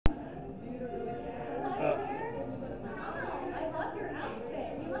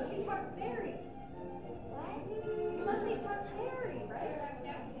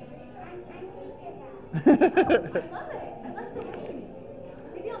I love it. I like the wings.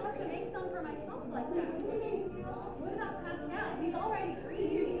 Maybe I'll have to make some for myself like that. What about Pascal? He's already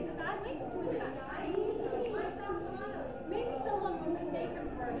green. You can just add wings to his back. Maybe someone will mistake him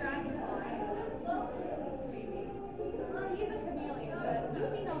for a dragonfly. He's a chameleon, but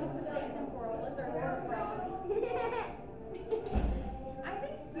Eugene always mistakes him for a lizard or a frog. I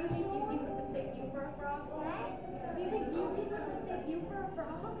think, do you think Eugene would mistake you for a frog? Do you think Eugene would mistake you for a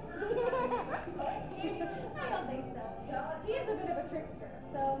frog? I don't think so. He is a bit of a trickster,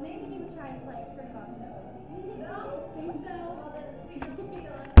 so maybe he would try and play a trick on him. Think so?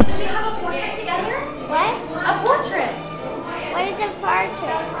 Did we have a portrait together? What? A portrait! What is a portrait?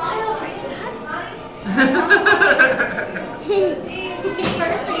 Smiles right into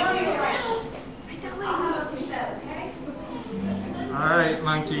Alright,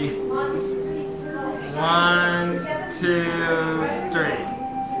 monkey. 1, 2,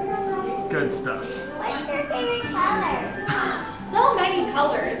 3. Good stuff. What's your favorite color? So many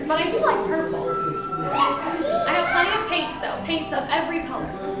colors, but I do like purple. I have plenty of paints though, paints of every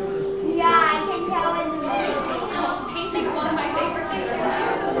color. Yeah, I can tell in the movie. Painting's one of my favorite things to do.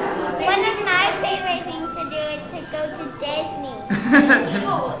 One of my favorite things to do is to go to Disney.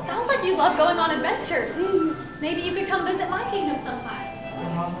 Oh, it sounds like you love going on adventures. Maybe you could come visit my kingdom sometime.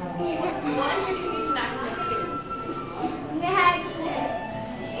 We'll introduce you to Maximus too.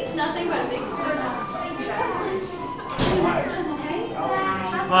 He's nothing but a big smart. Okay?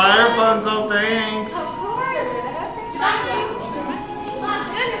 Bye, Rapunzel, thanks. Of course. Bye. My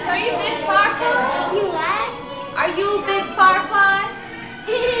goodness, are you Big Firefly? You what? Are you Big Firefly?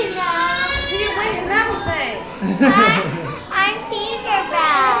 No. See your wings and everything. I'm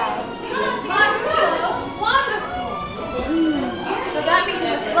Tinkerbell. My goodness, that's wonderful. So that means you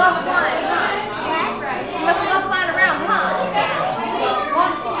must love flying, huh? You must love flying around, huh? That's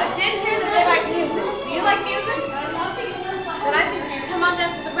wonderful. I did hear that they like music. Do you like music? Then I think we should come on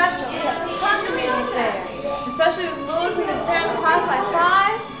down to the restaurant. We have tons of music there. Especially with Louis and his band, the Firefly 5.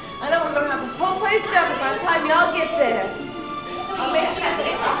 I know we're going to have the whole place jumping by the time y'all get there. I'll make sure that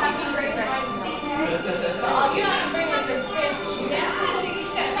it's have a great ride and see. Well, you have to bring up your dance shoes.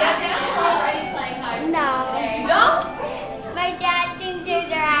 Dad's already playing hide and seek No. today. You don't? My dancing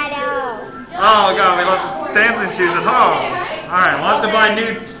shoes are at home. Oh god, we left dancing shoes at home. Alright, we'll have to buy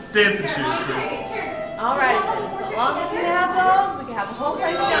new dancing shoes for you. Alright then, so long as you have those, we can have the whole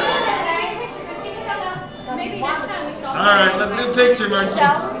place jumping. Maybe next time we can all Alright, let's do a picture, monkey.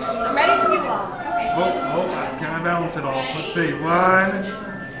 Shall we? I'm ready when you are. Oh, can I balance it all? Let's see. 1,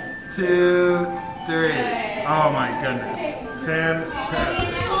 2, 3. Oh my goodness. Fantastic.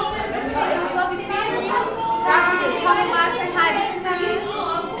 It was lovely seeing you. Perhaps you could come by and say hi to you.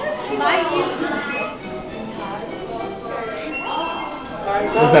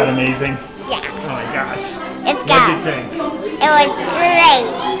 Was that amazing? Yeah. Oh my gosh. It's What did you think? It was great.